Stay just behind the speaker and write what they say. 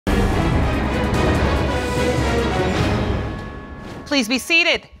Please be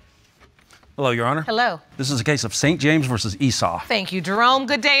seated. Hello, Your Honor. Hello. This is a case of St. James versus Esaw. Thank you, Jerome.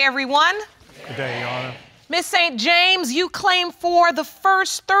 Good day, everyone. Good day, Your Honor. Miss St. James, you claim for the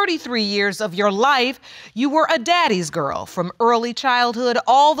first 33 years of your life, you were a daddy's girl from early childhood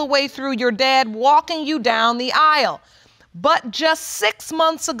all the way through your dad walking you down the aisle. But just 6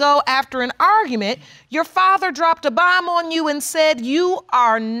 months ago, after an argument, your father dropped a bomb on you and said, "You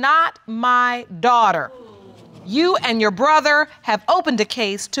are not my daughter." You and your brother have opened a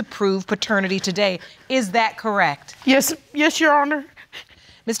case to prove paternity today. Is that correct? Yes, Your Honor.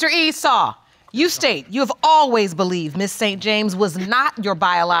 Mr. Esaw, you state you have always believed Miss St. James was not your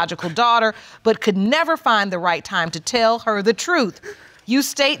biological daughter, but could never find the right time to tell her the truth. You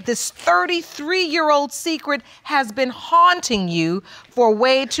state this 33-year-old secret has been haunting you for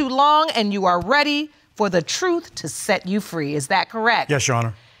way too long, and you are ready for the truth to set you free. Is that correct? Yes, Your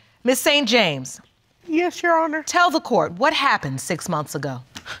Honor. Miss St. James. Yes, Your Honor. Tell the court what happened 6 months ago.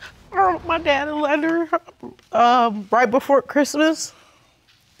 I wrote my dad a letter right before Christmas,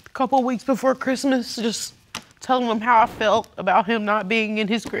 a couple of weeks before Christmas, just telling him how I felt about him not being in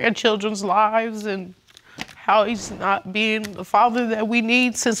his grandchildren's lives and how he's not being the father that we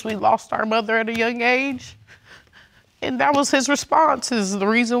need since we lost our mother at a young age. And that was his response, is the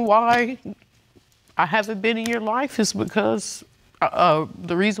reason why I haven't been in your life is because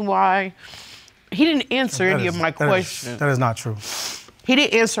the reason why he didn't answer any of my questions. That is not true. He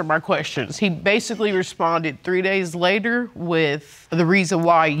didn't answer my questions. He basically responded 3 days later with the reason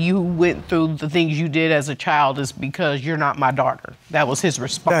why you went through the things you did as a child is because you're not my daughter. That was his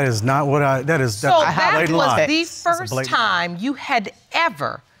response. That is not what that is. So that was the first time you had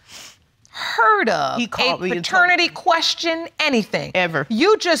ever heard of a paternity question, anything. Ever.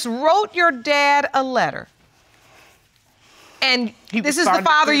 You just wrote your dad a letter. And this is the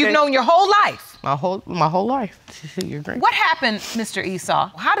father you've known your whole life. My whole life. You're great. What happened, Mr.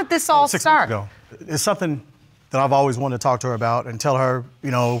 Esaw? How did this all 6 start? months ago. It's something that I've always wanted to talk to her about and tell her, you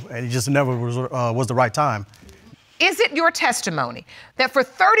know, and it just never was the right time. Is it your testimony that for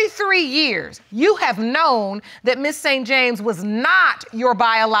 33 years you have known that Miss St. James was not your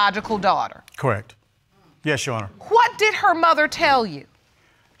biological daughter? Correct. Yes, Your Honor. What did her mother tell you?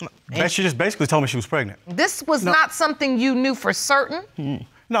 She just basically told me she was pregnant. This was not something you knew for certain?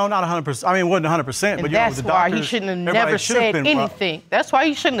 No, not 100%. I mean, it wasn't 100%, but you know, the that's why doctors, he shouldn't have never said anything. That's why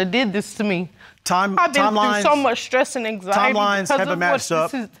he shouldn't have did this to me. I've been through so much stress and anxiety timelines because haven't of matched what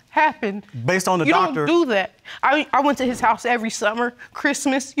up this has happened. Based on the you doctor. You don't do that. I went to his house every summer,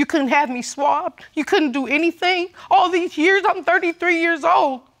 Christmas. You couldn't have me swabbed. You couldn't do anything. All these years, I'm 33 years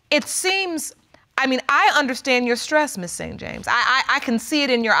old. It seems, I mean, I understand your stress, Miss St. James. I can see it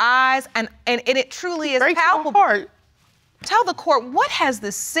in your eyes, and it truly is palpable. My heart. Tell the court, what has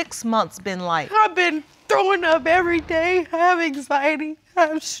this 6 months been like? I've been throwing up every day. I have anxiety. I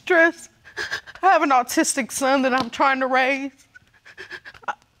have stress. I have an autistic son that I'm trying to raise.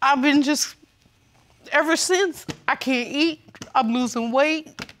 I've been just, ever since, I can't eat. I'm losing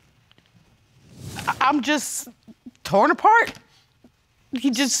weight. I'm just torn apart.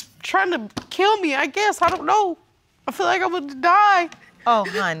 He's just trying to kill me, I guess. I don't know. I feel like I'm gonna die. Oh,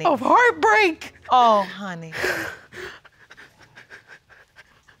 honey. Of heartbreak. Oh, honey.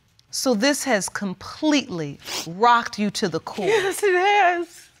 So this has completely rocked you to the core. Yes, it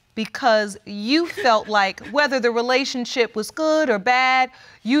has. Because you felt like whether the relationship was good or bad,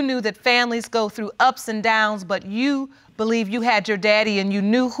 you knew that families go through ups and downs, but you believe you had your daddy and you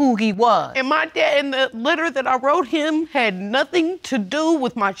knew who he was. And my dad, and the letter that I wrote him had nothing to do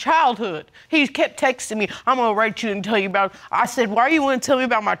with my childhood. He kept texting me, "I'm gonna write you and tell you about," I said, "Why you wanna tell me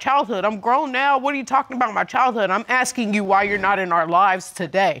about my childhood? I'm grown now, what are you talking about my childhood? I'm asking you why you're not in our lives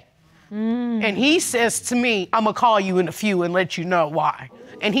today." And he says to me, "I'm gonna call you in a few and let you know why."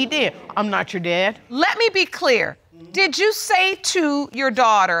 And he did. I'm not your dad. Let me be clear. Did you say to your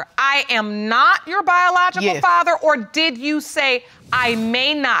daughter, "I am not your biological father," or did you say, "I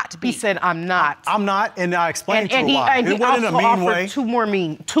may not be"? He said, "I'm not." I'm not, and I explained to her why. And it he wasn't also a mean offered way.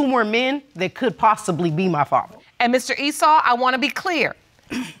 two more men that could possibly be my father. And Mr. Esaw, I want to be clear.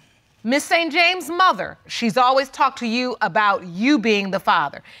 Miss St. James' mother, she's always talked to you about you being the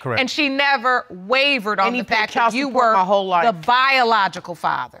father. Correct. And she never wavered on the fact that you were my whole life. the biological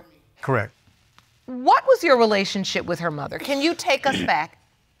father. Correct. What was your relationship with her mother? Can you take us back?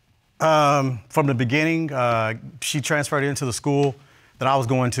 From the beginning, she transferred into the school that I was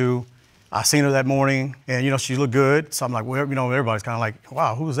going to. I seen her that morning, and, you know, she looked good. So I'm like, well, you know, everybody's kind of like,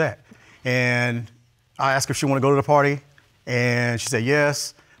 wow, who's that? And I asked her if she wanted to go to the party, and she said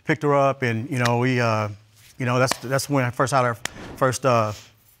yes. Picked her up, and, you know, we, you know, that's when I first had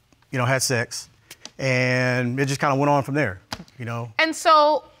you know, had sex. And it just kind of went on from there. you know. And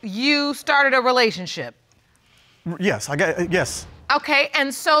so you started a relationship. Yes, yes. Okay,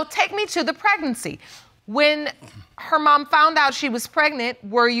 and so take me to the pregnancy. When her mom found out she was pregnant,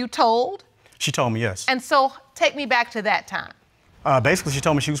 were you told? She told me, yes. And so take me back to that time. Basically, she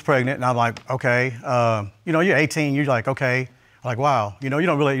told me she was pregnant, and I'm like, okay. You know, you're 18, you're like, okay. Like, wow. You know, you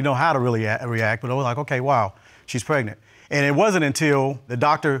don't really know how to really react, but I was like, okay, wow, she's pregnant. And it wasn't until the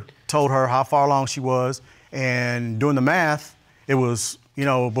doctor told her how far along she was, and doing the math, it was, you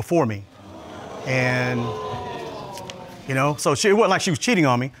know, before me. And, you know, so it wasn't like she was cheating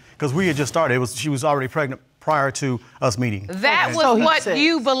on me, because we had just started. She was already pregnant prior to us meeting. That was what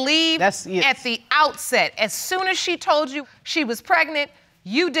you believed at the outset. As soon as she told you she was pregnant,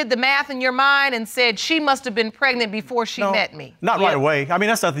 you did the math in your mind and said she must have been pregnant before she met me. Not right away. I mean,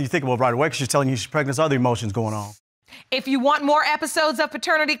 that's nothing you think about right away, because she's telling you she's pregnant. There's other emotions going on. If you want more episodes of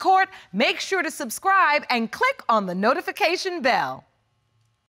Paternity Court, make sure to subscribe and click on the notification bell.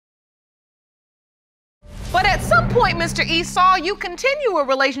 But at some point, Mr. Esaw, you continue a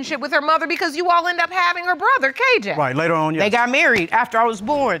relationship with her mother because you all end up having her brother, KJ. Right, later on, yes. They got married after I was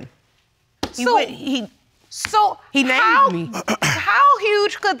born. He named me. How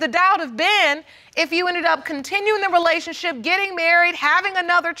huge could the doubt have been if you ended up continuing the relationship, getting married, having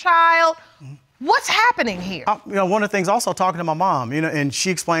another child? What's happening here? You know, one of the things, also talking to my mom, you know, and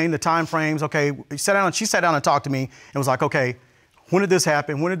she explained the time frames. Okay, she sat down and talked to me and was like, okay, when did this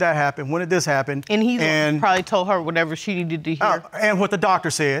happen? When did that happen? When did this happen? And he probably told her whatever she needed to hear. And what the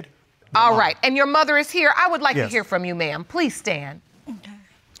doctor said. All right, and your mother is here. I would like to hear from you, ma'am. Please stand. Okay.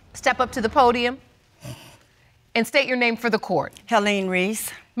 Step up to the podium and state your name for the court. Helene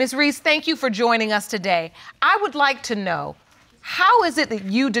Reese. Ms. Reese, thank you for joining us today. I would like to know, how is it that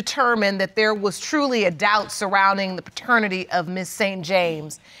you determined that there was truly a doubt surrounding the paternity of Miss St.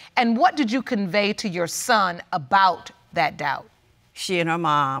 James? And what did you convey to your son about that doubt? She and her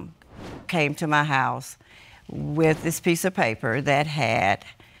mom came to my house with this piece of paper that had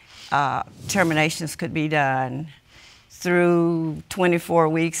terminations could be done through 24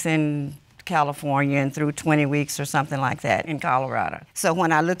 weeks in California and through 20 weeks or something like that in Colorado. So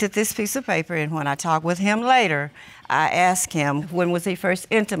when I looked at this piece of paper and when I talked with him later, I asked him, when was he first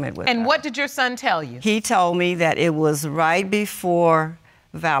intimate with her? And what did your son tell you? He told me that it was right before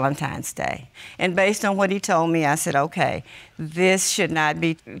Valentine's Day. And based on what he told me, I said, okay, this should not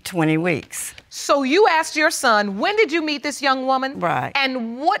be 20 weeks. So you asked your son, when did you meet this young woman? Right.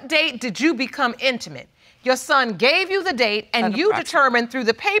 And what date did you become intimate? Your son gave you the date, and you determined through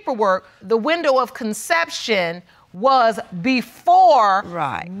the paperwork the window of conception was before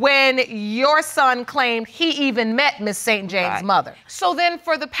when your son claimed he even met Miss St. James' mother. So then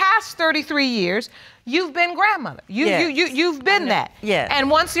for the past 33 years, you've been grandmother. You've been that. Yes. And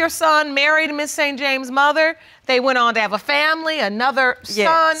once your son married Miss St. James' mother, they went on to have a family, another son.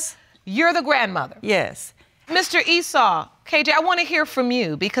 Yes. You're the grandmother. Yes. Mr. Esaw, KJ, I want to hear from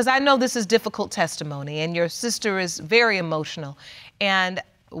you because I know this is difficult testimony and your sister is very emotional and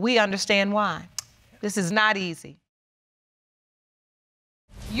we understand why. This is not easy.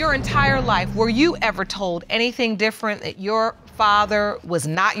 Your entire life, were you ever told anything different, that your father was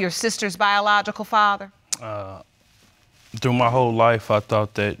not your sister's biological father? Through my whole life, I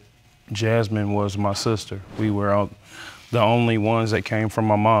thought that Jasmine was my sister. We were the only ones that came from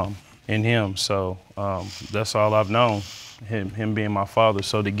my mom and him. So that's all I've known, him being my father.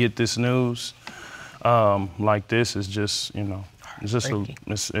 So to get this news like this is just, you know, it's just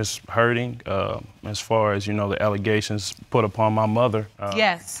it's hurting as far as, you know, the allegations put upon my mother.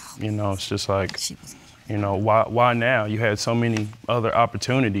 Yes. You know, it's just like, you know, why now? You had so many other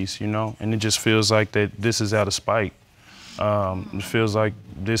opportunities, you know, and it just feels like that this is out of spite. It feels like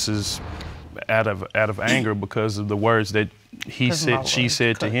this is out of anger because of the words that she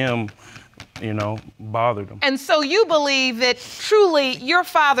said to him, you know, bothered him. And so you believe that truly your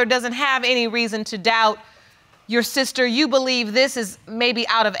father doesn't have any reason to doubt your sister. You believe this is maybe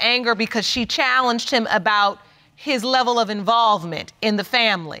out of anger because she challenged him about his level of involvement in the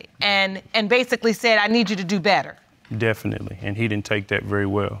family and basically said, I need you to do better. Definitely, and he didn't take that very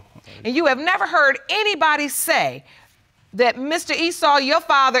well. And you have never heard anybody say that Mr. Esaw, your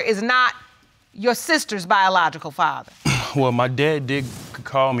father is not your sister's biological father. Well, my dad did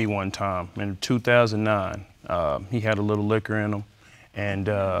call me one time in 2009. He had a little liquor in him, and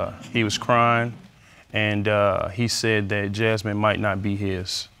he was crying, and he said that Jasmine might not be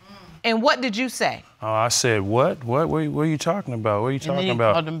his. And what did you say? I said, what? What are you talking about? What are you talking about? And then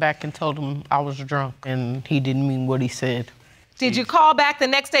he called him back and told him I was drunk, and he didn't mean what he said. Did you call back the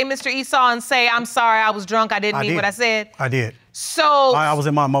next day, Mr. Esaw, and say, I'm sorry, I was drunk, I didn't mean what I said? I did. So... I was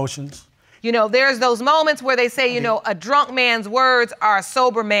in my emotions. You know, there's those moments where they say, you know, a drunk man's words are a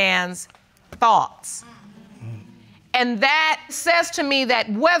sober man's thoughts. And that says to me that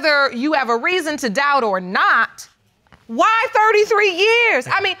whether you have a reason to doubt or not, why 33 years?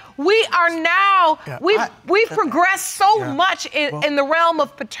 I mean, we are now, we've progressed so much in the realm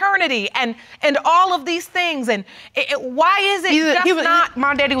of paternity and all of these things. And why is it not?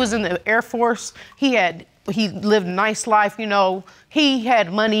 My daddy was in the Air Force. He lived a nice life, you know. He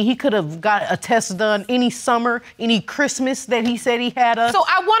had money. He could have got a test done any summer, any Christmas that he said he had us. So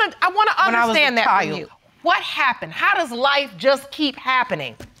I want to understand that from you. What happened? How does life just keep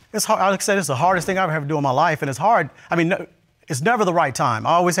happening? It's hard. Like I said, it's the hardest thing I've ever had to do in my life, and it's hard. I mean, it's never the right time.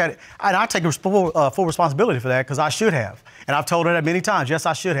 I always had, and I take full responsibility for that because I should have. And I've told her that many times. Yes,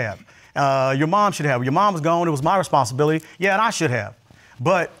 I should have. Your mom should have. Your mom was gone. It was my responsibility. Yeah, and I should have.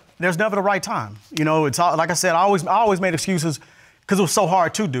 But there's never the right time. You know, it's like I said. I always made excuses because it was so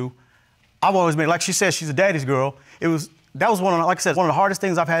hard to do. I've always made, like she said, she's a daddy's girl. That was like I said, one of the hardest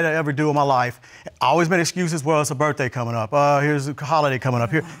things I've had to ever do in my life. I always made excuses. Well, it's a birthday coming up. Here's a holiday coming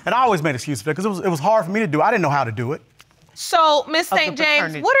up here. And I always made excuses because it was hard for me to do. I didn't know how to do it. So, Miss St.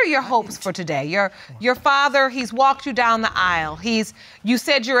 James, what are your hopes for today? Your father, he's walked you down the aisle. You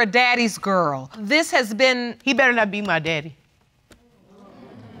said you're a daddy's girl. This has been... He better not be my daddy.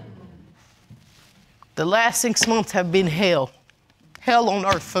 The last 6 months have been hell. Hell on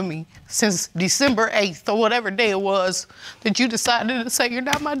earth for me since December 8th or whatever day it was that you decided to say you're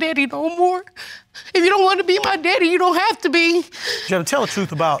not my daddy no more. If you don't want to be my daddy, you don't have to be. Jim, tell the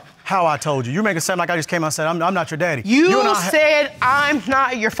truth about how I told you. You're making it sound like I just came out and said, I'm not your daddy. You said, I'm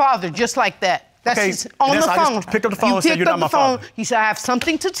not your father, just like that. That's okay, just on the phone. I just picked up the phone and said, you're not my father. You said, I have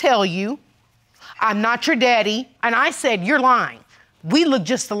something to tell you. I'm not your daddy. And I said, you're lying. We look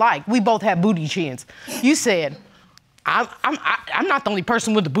just alike. We both have booty chins. You said, I'm not the only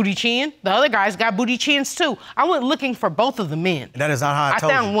person with the booty chin. The other guys got booty chins too. I went looking for both of the men. That is not how I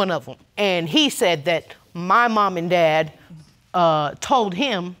told you. I found one of them. And he said that my mom and dad told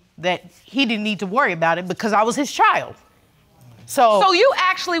him that he didn't need to worry about it because I was his child. So you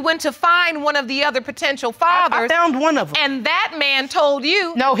actually went to find one of the other potential fathers. I found one of them. And that man told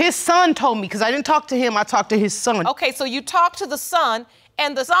you. No, his son told me because I didn't talk to him. I talked to his son. Okay, so you talked to the son,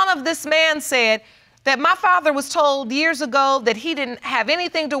 and the son of this man said that my father was told years ago that he didn't have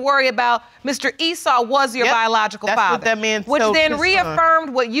anything to worry about. Mr. Esaw was your biological father. That's what that man told which then his reaffirmed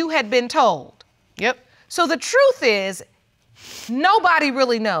son. What you had been told. Yep. So the truth is, nobody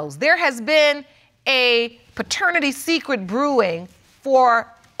really knows. There has been a paternity secret brewing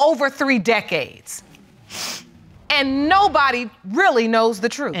for over 3 decades. And nobody really knows the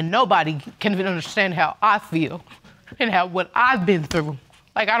truth. And nobody can even understand how I feel and what I've been through.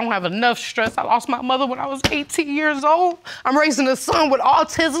 Like, I don't have enough stress. I lost my mother when I was 18 years old. I'm raising a son with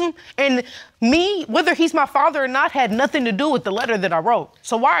autism. And me, whether he's my father or not, had nothing to do with the letter that I wrote.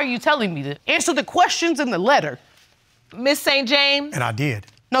 So why are you telling me to answer the questions in the letter? Miss St. James? And I did.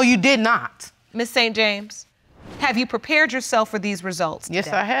 No, you did not. Miss St. James, have you prepared yourself for these results today? Yes,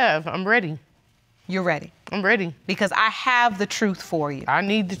 I have. I'm ready. You're ready? I'm ready. Because I have the truth for you. I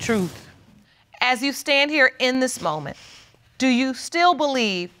need the truth. As you stand here in this moment, do you still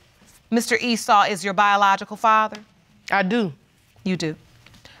believe Mr. Esaw is your biological father? I do. You do.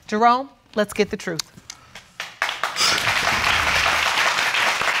 Jerome, let's get the truth.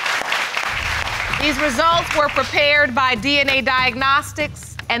 These results were prepared by DNA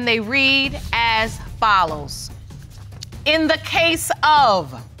Diagnostics, and they read as follows. In the case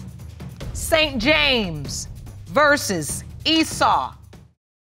of St. James versus Esaw,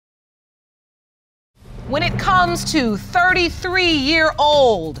 when it comes to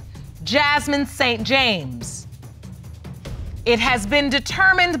 33-year-old Jasmine St. James, it has been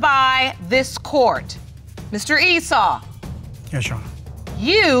determined by this court. Mr. Esaw. Yes, Your Honor.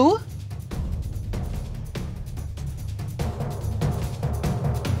 You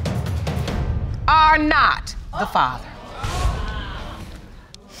are not the father.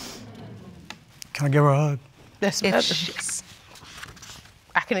 Can I give her a hug? That's better.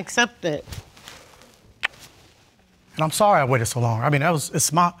 I can accept that. And I'm sorry I waited so long. I mean,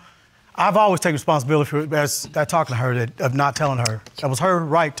 I've always taken responsibility for that talking to her, of not telling her. That was her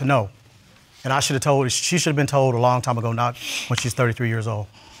right to know. And I should have told her, she should have been told a long time ago, not when she's 33 years old.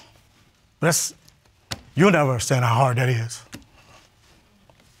 But you'll never understand how hard that is.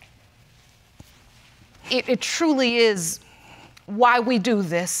 It truly is why we do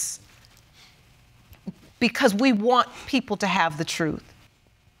this, because we want people to have the truth.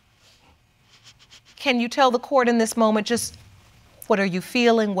 Can you tell the court in this moment just what are you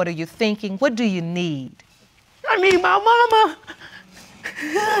feeling? What are you thinking? What do you need? I need my mama.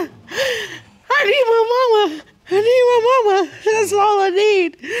 I need my mama. That's all I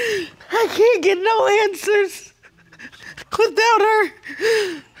need. I can't get no answers without her.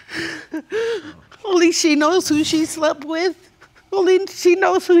 Only she knows who she slept with. Only she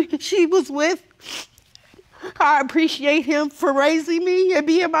knows who she was with. I appreciate him for raising me and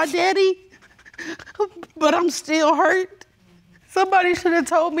being my daddy, but I'm still hurt. Somebody should have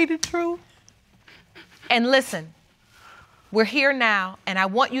told me the truth. And listen, we're here now, and I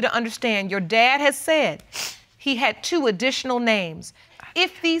want you to understand your dad has said he had 2 additional names.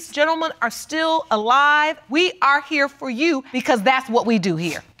 If these gentlemen are still alive, we are here for you because that's what we do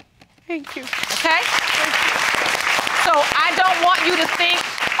here. Thank you. Okay? So I don't want you to think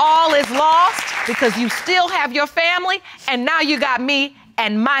all is lost because you still have your family and now you got me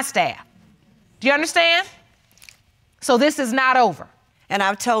and my staff. Do you understand? So this is not over. And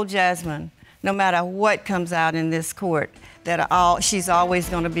I've told Jasmine, no matter what comes out in this court, that she's always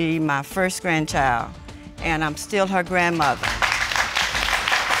going to be my first grandchild, and I'm still her grandmother.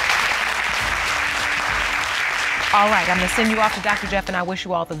 All right, I'm going to send you off to Dr. Jeff, and I wish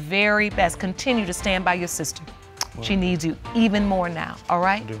you all the very best. Continue to stand by your sister. She needs you even more now, all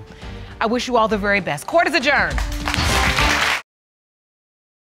right? I wish you all the very best. Court is adjourned.